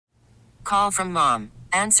call from mom.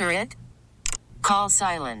 Answer it. Call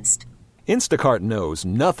silenced. Instacart knows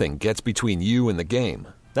nothing gets between you and the game.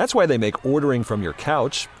 That's why they make ordering from your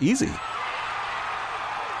couch easy.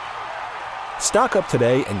 Stock up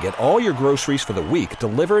today and get all your groceries for the week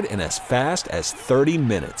delivered in as fast as 30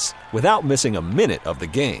 minutes without missing a minute of the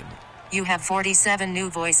game. You have 47 new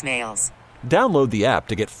voicemails. Download the app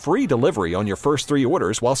to get free delivery on your first 3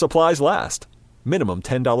 orders while supplies last. Minimum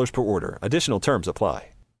 $10 per order. Additional terms apply.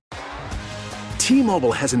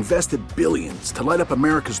 T-Mobile has invested billions to light up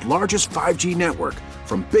America's largest 5G network,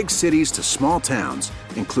 from big cities to small towns,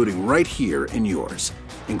 including right here in yours.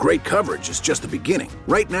 And great coverage is just the beginning.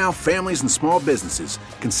 Right now, families and small businesses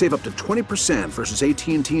can save up to 20% versus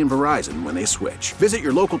AT&T and Verizon when they switch. Visit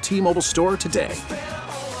your local T-Mobile store today.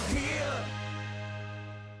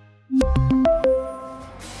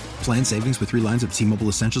 Plan savings with 3 lines of T-Mobile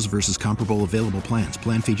Essentials versus comparable available plans.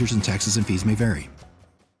 Plan features and taxes and fees may vary.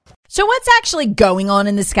 So what's actually going on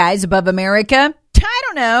in the skies above America? I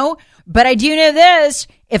don't know, but I do know this.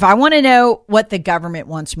 If I want to know what the government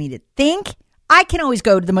wants me to think, I can always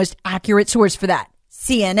go to the most accurate source for that,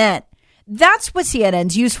 CNN. That's what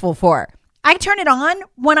CNN's useful for. I turn it on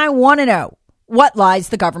when I want to know what lies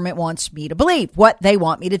the government wants me to believe, what they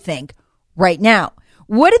want me to think right now.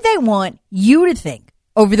 What did they want you to think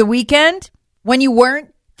over the weekend when you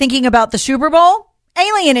weren't thinking about the Super Bowl?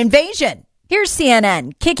 Alien invasion. Here's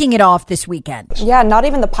CNN kicking it off this weekend. Yeah, not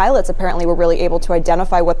even the pilots apparently were really able to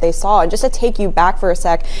identify what they saw. And just to take you back for a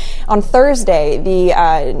sec, on Thursday,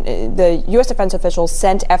 the U.S. defense officials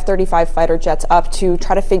sent F-35 fighter jets up to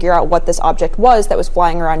try to figure out what this object was that was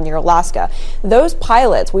flying around near Alaska. Those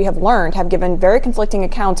pilots, we have learned, have given very conflicting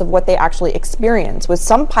accounts of what they actually experienced, with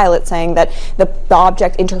some pilots saying that the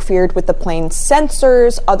object interfered with the plane's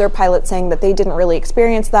sensors, other pilots saying that they didn't really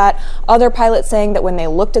experience that, other pilots saying that when they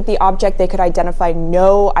looked at the object, they could identify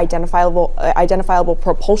no identifiable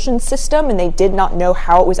propulsion system, and they did not know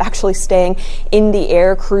how it was actually staying in the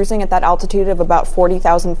air, cruising at that altitude of about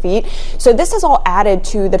 40,000 feet. So this has all added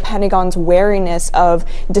to the Pentagon's wariness of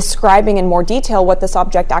describing in more detail what this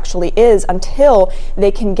object actually is until they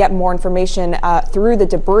can get more information through the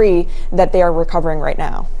debris that they are recovering right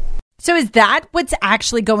now. So is that what's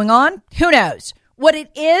actually going on? Who knows? What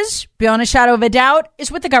it is, beyond a shadow of a doubt,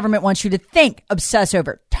 is what the government wants you to think, obsess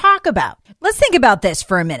over, talk about. Let's think about this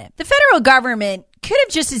for a minute. The federal government could have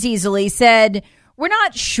just as easily said, we're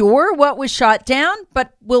not sure what was shot down,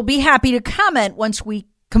 but we'll be happy to comment once we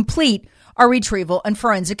complete our retrieval and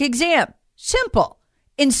forensic exam. Simple.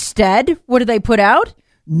 Instead, what do they put out?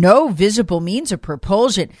 No visible means of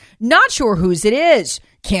propulsion. Not sure whose it is.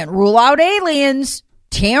 Can't rule out aliens.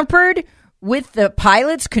 Tampered with the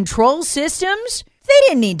pilot's control systems? They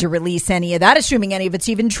didn't need to release any of that, assuming any of it's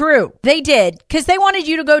even true. They did, because they wanted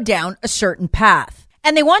you to go down a certain path.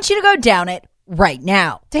 And they want you to go down it right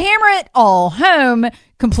now. To hammer it all home,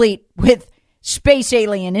 complete with space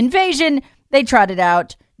alien invasion, they trotted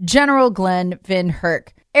out General Glenn Van Herk,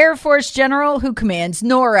 Air Force General who commands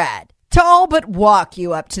NORAD, to all but walk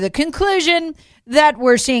you up to the conclusion that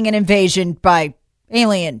we're seeing an invasion by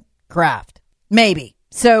alien craft. Maybe.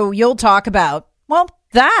 So you'll talk about, well,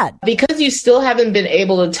 that. Because you still haven't been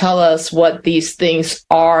able to tell us what these things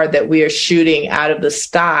are that we are shooting out of the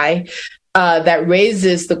sky, that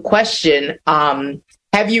raises the question,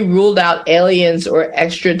 have you ruled out aliens or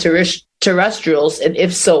extraterrestrials? And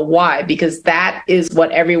if so, why? Because that is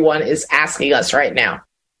what everyone is asking us right now.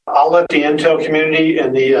 I'll let the intel community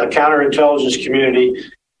and the counterintelligence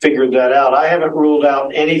community figure that out. I haven't ruled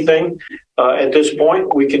out anything. At this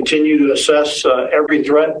point, we continue to assess every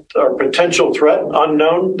threat or potential threat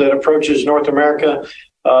unknown that approaches North America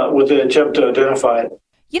with the attempt to identify it.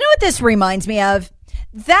 You know what this reminds me of?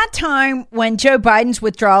 That time when Joe Biden's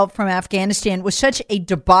withdrawal from Afghanistan was such a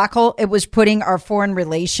debacle, it was putting our foreign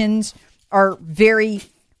relations, our very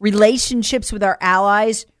relationships with our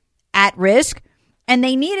allies at risk, and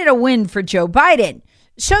they needed a win for Joe Biden.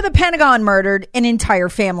 So the Pentagon murdered an entire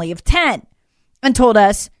family of 10 and told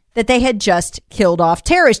us that they had just killed off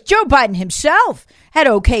terrorists. Joe Biden himself had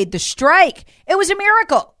okayed the strike. It was a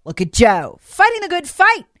miracle. Look at Joe fighting the good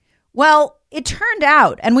fight. Well, it turned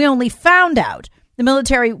out, and we only found out, the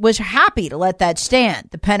military was happy to let that stand.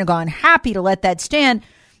 The Pentagon happy to let that stand,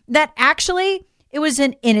 that actually it was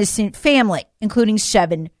an innocent family, including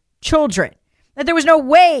 7 children. That there was no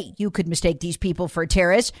way you could mistake these people for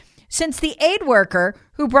terrorists, since the aid worker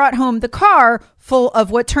who brought home the car full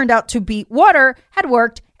of what turned out to be water had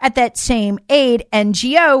worked at that same aid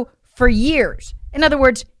NGO for years. In other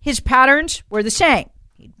words, his patterns were the same.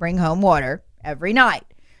 He'd bring home water every night.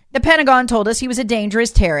 The Pentagon told us he was a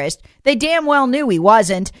dangerous terrorist. They damn well knew he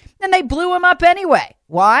wasn't, and they blew him up anyway.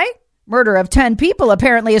 Why? Murder of 10 people,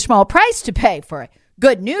 apparently a small price to pay for a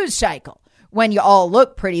good news cycle when you all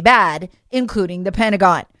look pretty bad, including the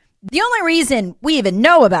Pentagon. The only reason we even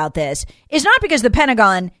know about this is not because the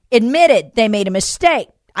Pentagon admitted they made a mistake.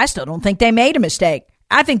 I still don't think they made a mistake.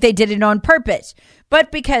 I think they did it on purpose,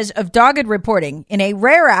 but because of dogged reporting in a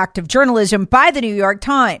rare act of journalism by the New York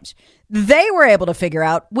Times. They were able to figure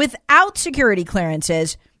out, without security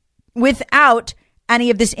clearances, without any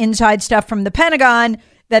of this inside stuff from the Pentagon,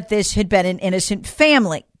 that this had been an innocent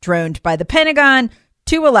family droned by the Pentagon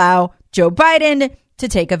to allow Joe Biden to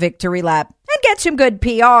take a victory lap and get some good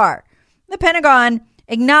PR. The Pentagon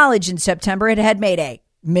acknowledged in September it had made a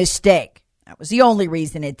mistake. That was the only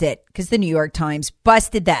reason it did, because the New York Times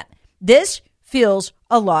busted that. This feels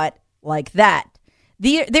a lot like that.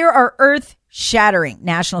 There are earth-shattering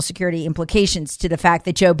national security implications to the fact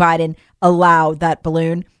that Joe Biden allowed that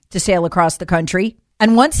balloon to sail across the country.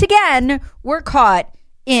 And once again, we're caught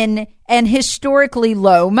in an historically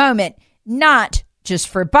low moment, not just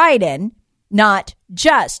for Biden, not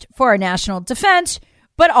just for our national defense,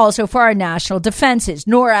 but also for our national defenses,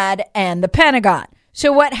 NORAD and the Pentagon.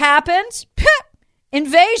 So what happens?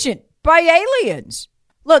 Invasion by aliens.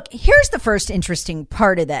 Look, here's the first interesting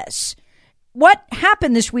part of this. What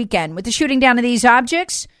happened this weekend with the shooting down of these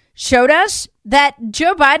objects showed us that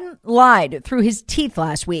Joe Biden lied through his teeth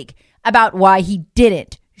last week about why he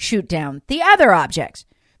didn't shoot down the other objects.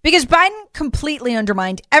 Because Biden completely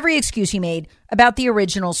undermined every excuse he made about the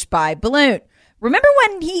original spy balloon. Remember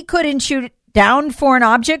when he couldn't shoot down foreign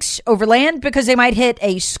objects over land because they might hit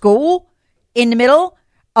a school in the middle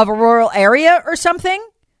of a rural area or something?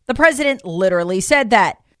 The president literally said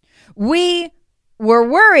that. We were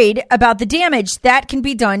worried about the damage that can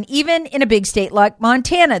be done even in a big state like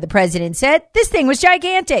Montana, the president said. This thing was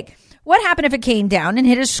gigantic. What happened if it came down and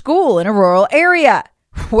hit a school in a rural area?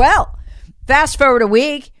 Well, fast forward a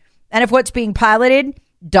week, and if what's being piloted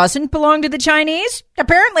doesn't belong to the Chinese,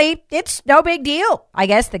 apparently it's no big deal. I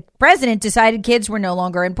guess the president decided kids were no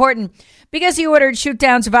longer important because he ordered shoot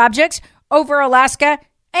downs of objects over Alaska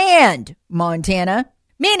and Montana.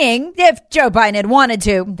 Meaning, if Joe Biden had wanted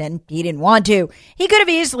to, then he didn't want to, he could have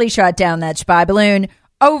easily shot down that spy balloon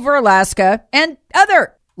over Alaska and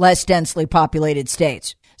other less densely populated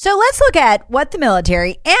states. So let's look at what the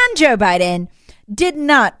military and Joe Biden did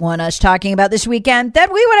not want us talking about this weekend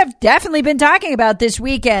that we would have definitely been talking about this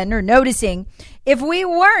weekend or noticing if we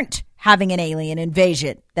weren't having an alien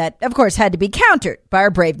invasion that, of course, had to be countered by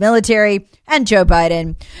our brave military and Joe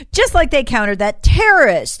Biden, just like they countered that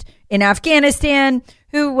terrorist in Afghanistan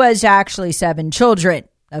who was actually 7 children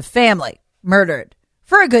of family murdered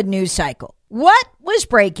for a good news cycle. What was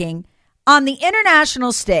breaking on the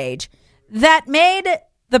international stage that made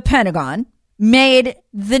the Pentagon, made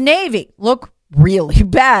the Navy look really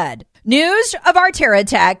bad? News of our terror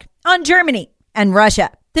attack on Germany and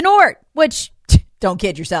Russia, the Nord, which, don't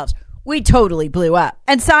kid yourselves, we totally blew up.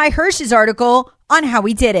 And Cy Hirsch's article on how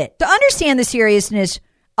we did it. To understand the seriousness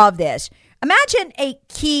of this, imagine a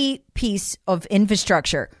key piece of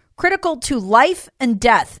infrastructure critical to life and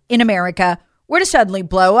death in America were to suddenly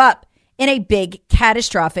blow up in a big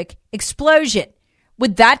catastrophic explosion.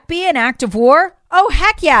 Would that be an act of war? Oh,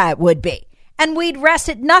 heck yeah, it would be. And we'd rest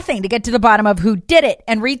at nothing to get to the bottom of who did it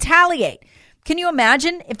and retaliate. Can you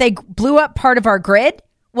imagine if they blew up part of our grid?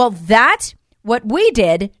 Well, that's what we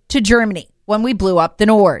did to Germany when we blew up the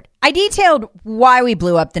Nord. I detailed why we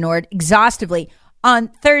blew up the Nord exhaustively on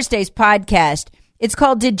Thursday's podcast. It's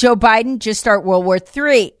called Did Joe Biden Just Start World War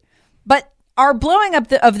III? But our blowing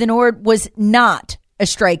up of the Nord was not a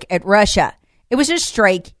strike at Russia. It was a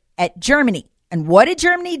strike at Germany. And what had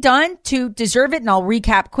Germany done to deserve it? And I'll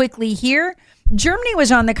recap quickly here. Germany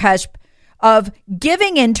was on the cusp of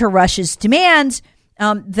giving in to Russia's demands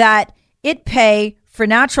that it pay for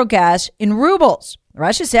natural gas in rubles.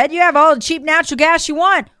 Russia said, you have all the cheap natural gas you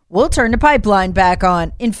want. We'll turn the pipeline back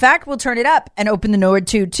on. In fact, we'll turn it up and open the Nord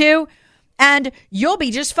 2 too, and you'll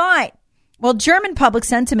be just fine. Well, German public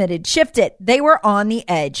sentiment had shifted. They were on the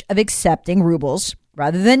edge of accepting rubles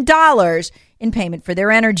rather than dollars in payment for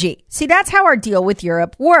their energy. See, that's how our deal with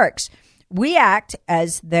Europe works. We act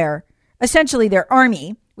as essentially their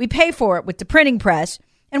army. We pay for it with the printing press,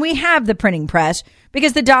 and we have the printing press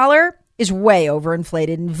because the dollar is way overinflated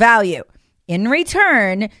in value. In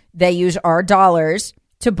return, they use our dollars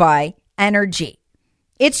to buy energy.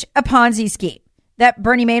 It's a Ponzi scheme that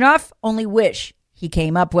Bernie Madoff only wish he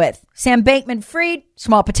came up with. Sam Bankman-Fried,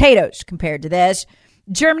 small potatoes compared to this.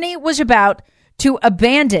 Germany was about to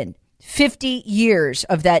abandon 50 years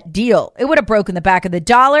of that deal. It would have broken the back of the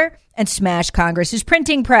dollar and smashed Congress's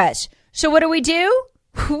printing press. So what do?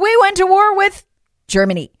 We went to war with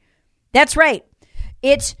Germany. That's right.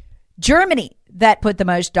 It's Germany that put the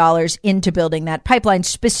most dollars into building that pipeline,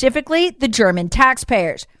 specifically the German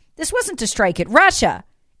taxpayers. This wasn't a strike at Russia.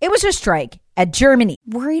 It was a strike at Germany.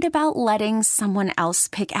 Worried about letting someone else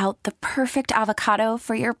pick out the perfect avocado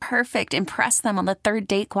for your perfect impress them on the third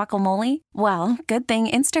date guacamole? Well, good thing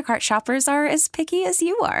Instacart shoppers are as picky as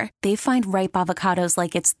you are. They find ripe avocados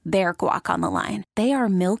like it's their guac on the line. They are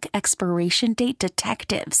milk expiration date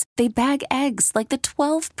detectives. They bag eggs like the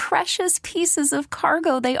 12 precious pieces of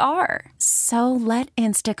cargo they are. So let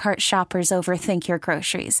Instacart shoppers overthink your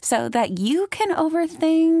groceries so that you can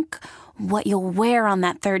overthink what you'll wear on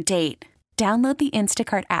that third date. Download the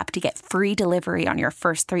Instacart app to get free delivery on your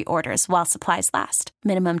first 3 orders while supplies last.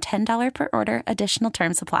 Minimum $10 per order. Additional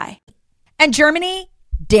terms apply. And Germany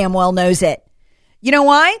damn well knows it. You know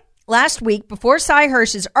why? Last week, before Cy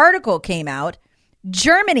Hirsch's article came out,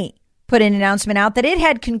 Germany put an announcement out that it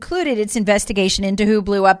had concluded its investigation into who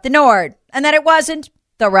blew up the Nord and that it wasn't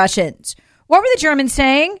the Russians. What were the Germans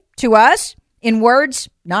saying to us in words,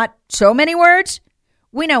 not so many words?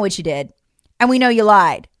 We know what you did, and we know you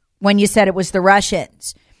lied when you said it was the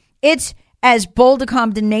Russians. It's as bold a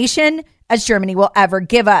condemnation as Germany will ever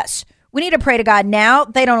give us. We need to pray to God now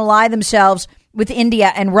they don't ally themselves with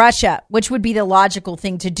India and Russia, which would be the logical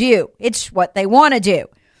thing to do. It's what they want to do.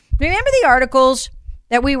 Remember the articles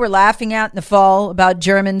that we were laughing at in the fall about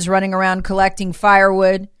Germans running around collecting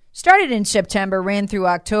firewood? Started in September, ran through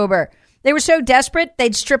October. They were so desperate,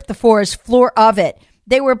 they'd strip the forest floor of it.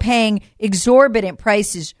 They were paying exorbitant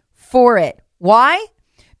prices for it. Why?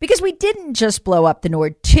 Because we didn't just blow up the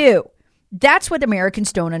Nord 2. That's what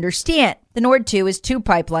Americans don't understand. The Nord 2 is 2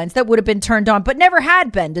 pipelines that would have been turned on, but never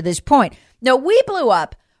had been to this point. No, we blew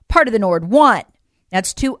up part of the Nord 1.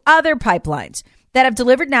 That's 2 other pipelines that have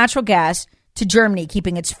delivered natural gas to Germany,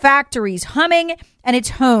 keeping its factories humming and its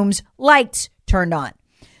homes' lights turned on.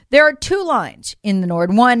 There are 2 lines in the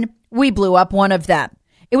Nord 1. We blew up one of them.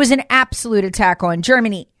 It was an absolute attack on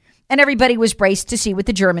Germany, and everybody was braced to see what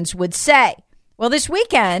the Germans would say. Well, this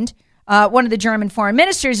weekend, one of the German foreign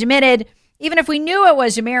ministers admitted, even if we knew it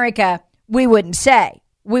was America, we wouldn't say.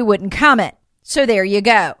 We wouldn't comment. So there you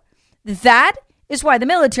go. That is why the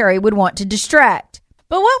military would want to distract.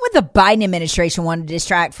 But what would the Biden administration want to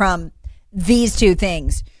distract from these 2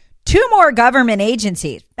 things? 2 more government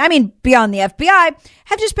agencies, beyond the FBI,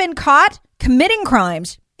 have just been caught committing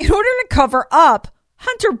crimes in order to cover up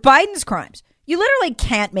Hunter Biden's crimes. You literally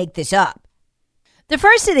can't make this up. The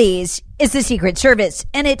first of these is the Secret Service,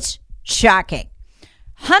 and it's shocking.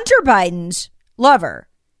 Hunter Biden's lover,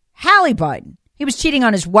 Hallie Biden, he was cheating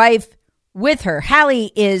on his wife with her.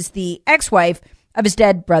 Hallie is the ex-wife of his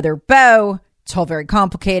dead brother, Beau. It's all very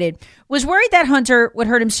complicated. Was worried that Hunter would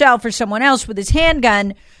hurt himself or someone else with his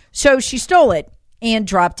handgun, so she stole it and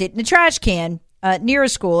dropped it in a trash can near a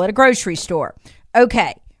school at a grocery store.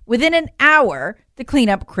 Okay, within an hour, the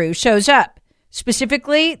cleanup crew shows up,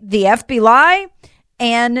 specifically the FBI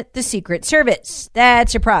and the Secret Service.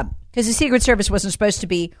 That's a problem because the Secret Service wasn't supposed to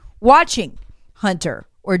be watching Hunter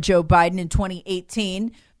or Joe Biden in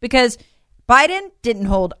 2018 because Biden didn't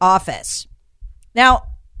hold office. Now,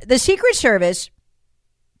 the Secret Service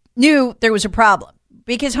knew there was a problem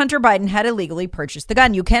because Hunter Biden had illegally purchased the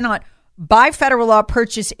gun. You cannot, by federal law,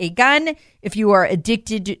 purchase a gun if you are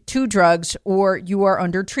addicted to drugs or you are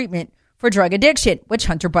under treatment for drug addiction, which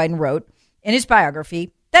Hunter Biden wrote in his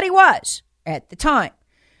biography that he was at the time.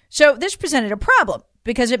 So this presented a problem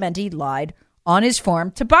because it meant he lied on his form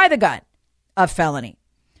to buy the gun, a felony.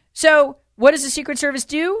 So what does the Secret Service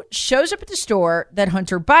do? Shows up at the store that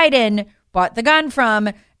Hunter Biden bought the gun from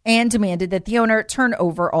and demanded that the owner turn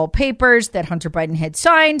over all papers that Hunter Biden had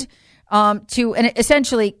signed to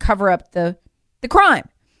essentially cover up the crime.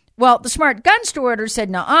 Well, the smart gun store owner said,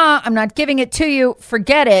 "Nuh-uh, I'm not giving it to you.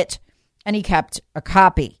 Forget it." And he kept a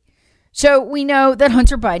copy. So we know that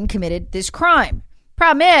Hunter Biden committed this crime.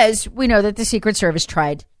 Problem is, we know that the Secret Service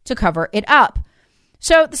tried to cover it up.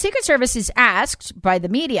 So the Secret Service is asked by the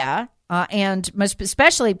media, and most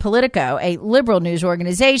especially Politico, a liberal news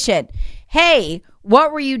organization, hey,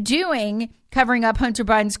 what were you doing covering up Hunter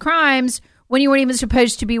Biden's crimes when you weren't even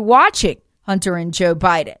supposed to be watching Hunter and Joe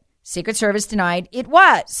Biden? Secret Service denied it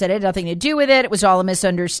was, said it had nothing to do with it. It was all a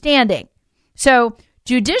misunderstanding. So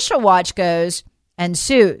Judicial Watch goes and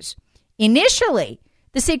sues. Initially,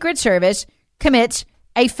 the Secret Service commits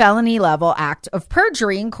a felony level act of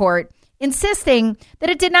perjury in court, insisting that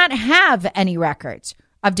it did not have any records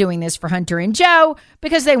of doing this for Hunter and Joe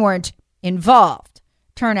because they weren't involved.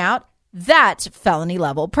 Turn out that's felony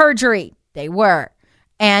level perjury. They were.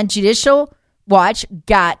 And Judicial Watch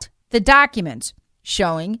got the documents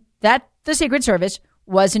showing that the Secret Service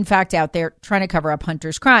was in fact out there trying to cover up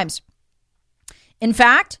Hunter's crimes. In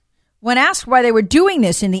fact, When asked why they were doing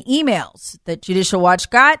this in the emails that Judicial Watch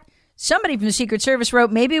got, somebody from the Secret Service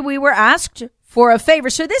wrote, maybe we were asked for a favor.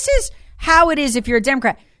 So this is how it is if you're a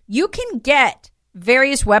Democrat. You can get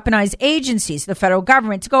various weaponized agencies, the federal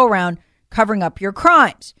government, to go around covering up your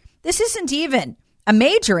crimes. This isn't even a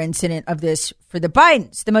major incident of this for the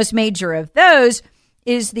Bidens. The most major of those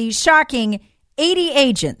is the shocking 80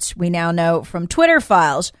 agents we now know from Twitter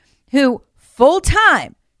files who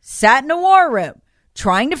full-time sat in a war room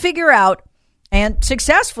trying to figure out and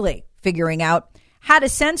successfully figuring out how to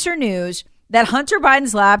censor news that Hunter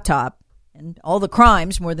Biden's laptop and all the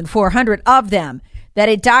crimes, more than 400 of them, that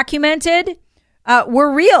it documented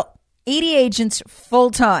were real. 80 agents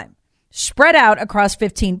full-time, spread out across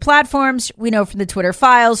 15 platforms, we know from the Twitter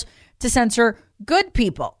files, to censor good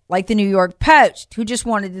people like the New York Post, who just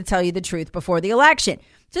wanted to tell you the truth before the election.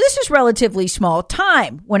 So this is relatively small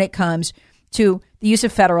time when it comes to the use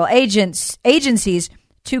of federal agencies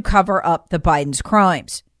to cover up the Biden's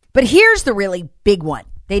crimes. But here's the really big one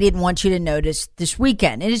they didn't want you to notice this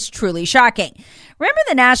weekend. It is truly shocking. Remember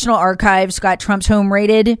the National Archives got Trump's home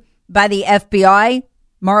raided by the FBI?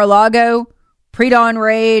 Mar-a-Lago, pre-dawn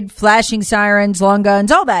raid, flashing sirens, long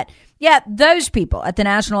guns, all that. Yeah, those people at the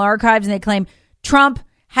National Archives, and they claim Trump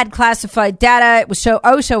had classified data. It was so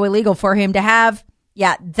illegal for him to have.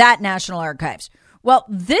 Yeah, that National Archives. Well,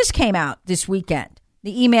 this came out this weekend.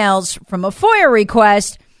 The emails from a FOIA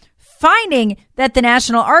request finding that the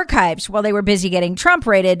National Archives, while they were busy getting Trump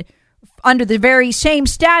raided, under the very same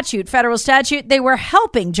statute, federal statute, they were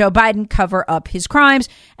helping Joe Biden cover up his crimes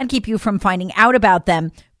and keep you from finding out about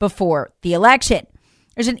them before the election.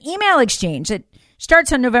 There's an email exchange that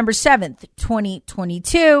starts on November 7th,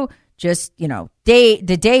 2022, just,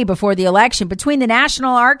 the day before the election, between the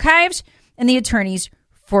National Archives and the attorneys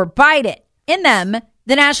for Biden. In them,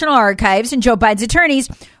 the National Archives and Joe Biden's attorneys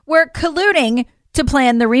were colluding to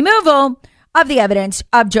plan the removal of the evidence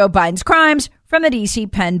of Joe Biden's crimes from the D.C.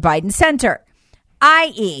 Penn Biden Center,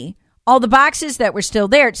 i.e., all the boxes that were still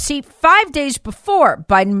there. See, 5 days before,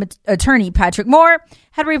 Biden attorney Patrick Moore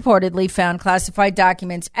had reportedly found classified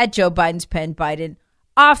documents at Joe Biden's Penn Biden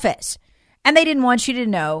office. And they didn't want you to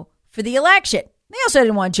know for the election. They also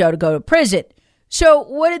didn't want Joe to go to prison. So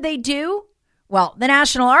what did they do? Well, the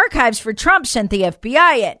National Archives for Trump sent the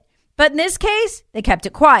FBI in. But in this case, they kept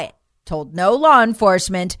it quiet, told no law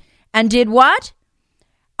enforcement, and did what?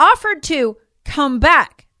 Offered to come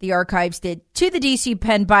back, the archives did, to the D.C.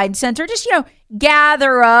 Penn Biden Center, just,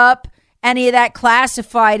 gather up any of that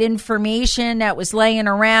classified information that was laying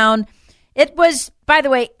around. It was, by the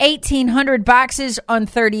way, 1,800 boxes on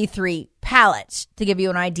 33 pallets, to give you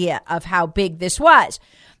an idea of how big this was.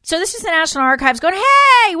 So this is the National Archives going,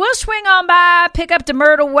 hey, we'll swing on by, pick up the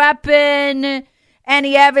murder weapon,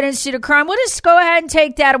 any evidence to the crime. We'll just go ahead and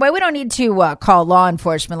take that away. We don't need to call law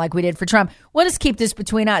enforcement like we did for Trump. We'll just keep this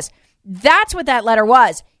between us. That's what that letter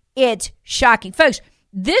was. It's shocking. Folks,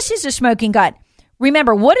 this is a smoking gun.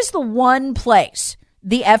 Remember, what is the one place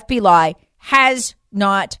the FBI has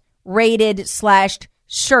not raided /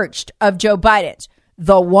 searched of Joe Biden's?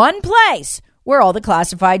 The one place where all the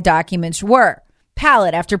classified documents were.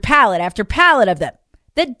 Pallet after pallet after pallet of them.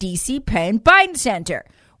 The D.C. Penn Biden Center.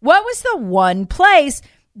 What was the one place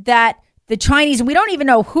that the Chinese, and we don't even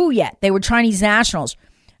know who yet, they were Chinese nationals,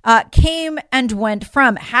 came and went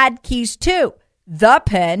from, had keys to the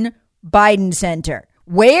Penn Biden Center?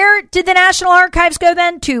 Where did the National Archives go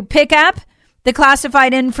then to pick up the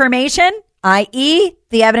classified information, i.e.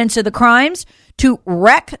 the evidence of the crimes, to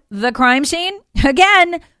wreck the crime scene?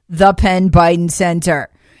 Again, the Penn Biden Center.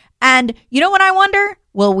 And you know what I wonder?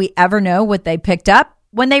 Will we ever know what they picked up?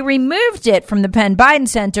 When they removed it from the Penn Biden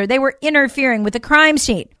Center, they were interfering with the crime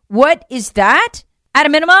scene. What is that? At a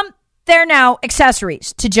minimum, they're now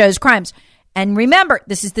accessories to Joe's crimes. And remember,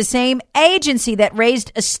 this is the same agency that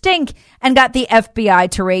raised a stink and got the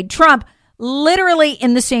FBI to raid Trump, literally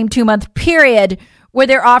in the same 2-month period where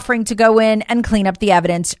they're offering to go in and clean up the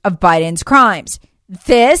evidence of Biden's crimes.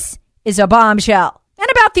 This is a bombshell. And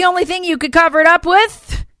about the only thing you could cover it up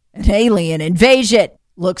with? An alien invasion.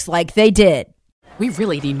 Looks like they did. We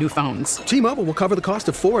really need new phones. T-Mobile will cover the cost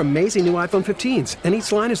of 4 amazing new iPhone 15s, and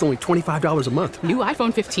each line is only $25 a month. New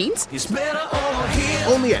iPhone 15s? It's better over here.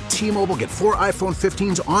 Only at T-Mobile, get 4 iPhone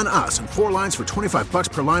 15s on us and 4 lines for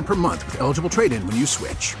 $25 per line per month with eligible trade-in when you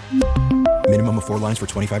switch. Minimum of 4 lines for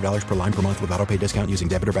 $25 per line per month with autopay discount using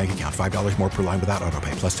debit or bank account. $5 more per line without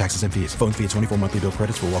autopay, plus taxes and fees. Phone fee at 24 monthly bill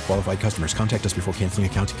credits for well-qualified customers. Contact us before canceling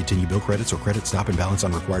account to continue bill credits or credit stop and balance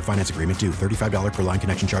on required finance agreement due. $35 per line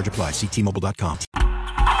connection charge applies. See T-Mobile.com.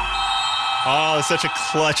 Oh, such a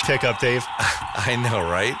clutch pickup, Dave. I know,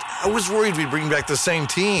 right? I was worried we'd bring back the same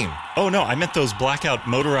team. Oh, no, I meant those blackout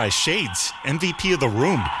motorized shades. MVP of the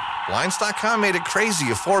room. Blinds.com made it crazy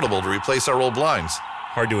affordable to replace our old blinds.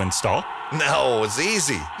 Hard to install? No, it's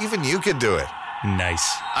easy. Even you could do it.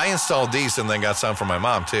 Nice. I installed these and then got some for my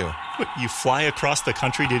mom, too. What, you fly across the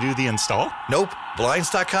country to do the install? Nope.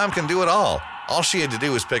 Blinds.com can do it all. All she had to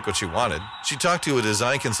do was pick what she wanted. She talked to a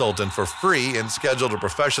design consultant for free and scheduled a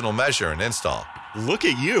professional measure and install. Look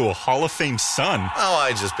at you, Hall of Fame son. Oh,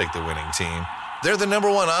 I just picked the winning team. They're the #1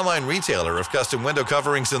 online retailer of custom window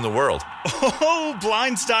coverings in the world. Oh,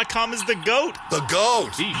 Blinds.com is the GOAT. The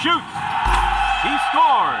GOAT! He shoots. He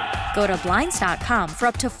scores. Go to Blinds.com for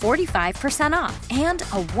up to 45% off and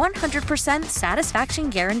a 100% satisfaction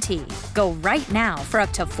guarantee. Go right now for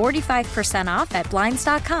up to 45% off at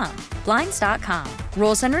Blinds.com. Blinds.com.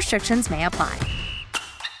 Rules and restrictions may apply.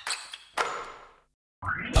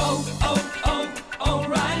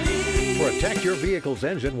 Protect your vehicle's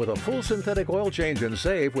engine with a full synthetic oil change and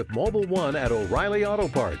save with Mobil 1 at O'Reilly Auto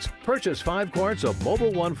Parts. Purchase 5 quarts of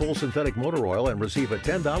Mobil 1 full synthetic motor oil and receive a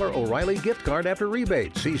 $10 O'Reilly gift card after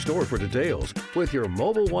rebate. See store for details. With your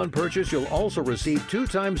Mobil 1 purchase, you'll also receive 2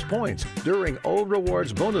 times points during O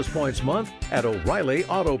Rewards Bonus Points Month at O'Reilly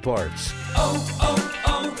Auto Parts.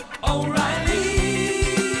 O'Reilly.